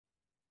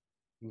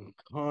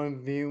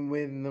Coffee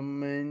with the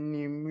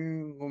many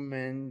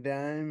recommend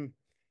time.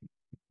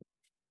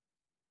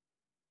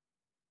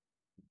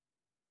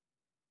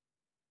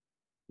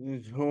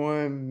 So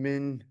I've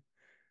been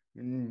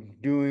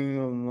doing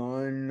a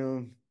lot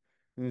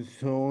of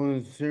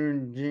soul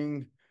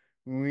searching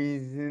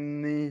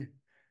recently,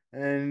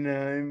 and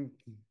I've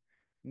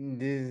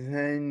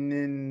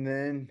decided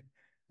that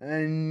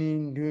I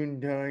need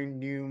to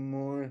talk to you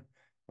more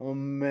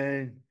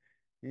about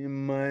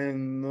my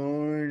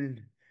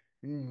Lord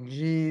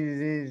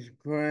Jesus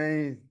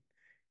Christ.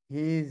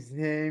 He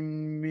saved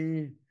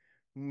me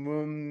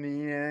from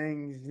the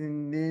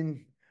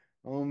accident.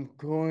 Of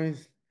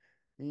course,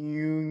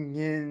 you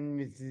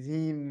can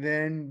see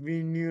that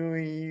video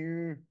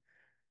here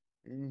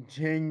and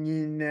check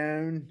it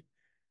out.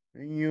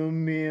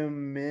 You'll be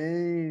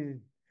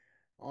amazed.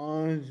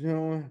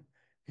 Also,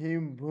 he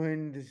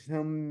put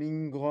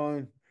something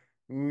called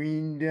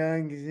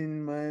redox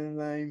in my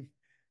life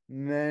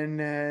that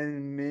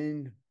has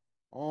made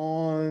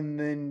all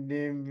the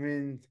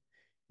difference.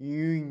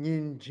 You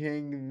can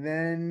check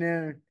that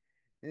out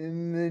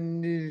in the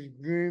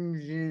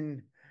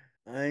description.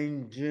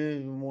 I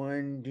just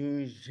want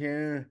to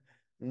share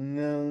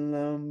the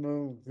love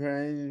of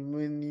Christ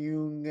with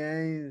you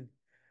guys.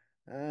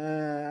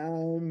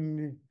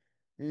 I'm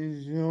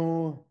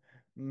so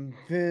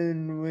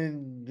filled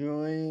with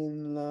joy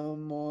and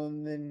love all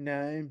the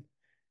time,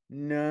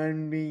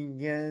 not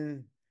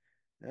because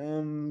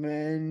of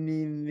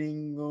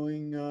anything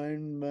going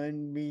on,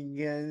 but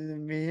because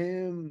of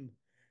Him.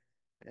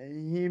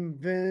 He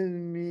fills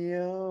me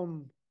up.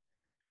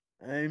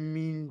 I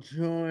mean,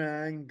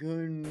 sure, I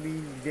could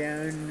be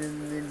down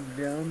in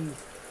the dumps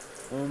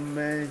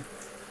about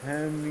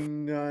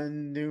having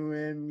gone through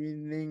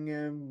everything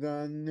I've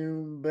gone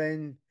through, but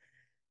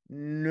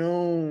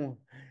no,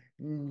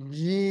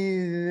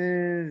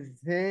 Jesus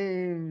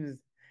saves.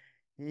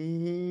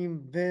 He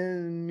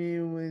fills me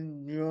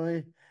with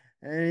joy,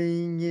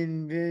 and He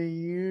can fill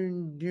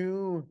you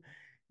too.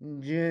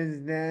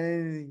 Just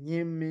ask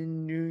Him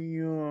into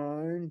your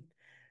heart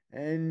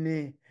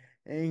and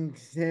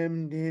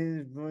accept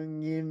His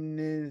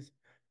forgiveness.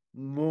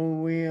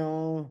 For we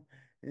all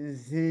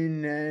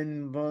sin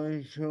and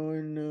fall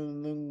short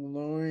of the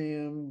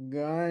glory of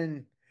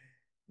God.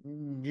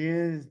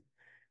 Just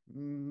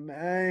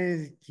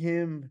ask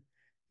Him,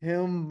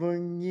 He'll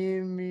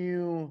forgive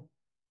you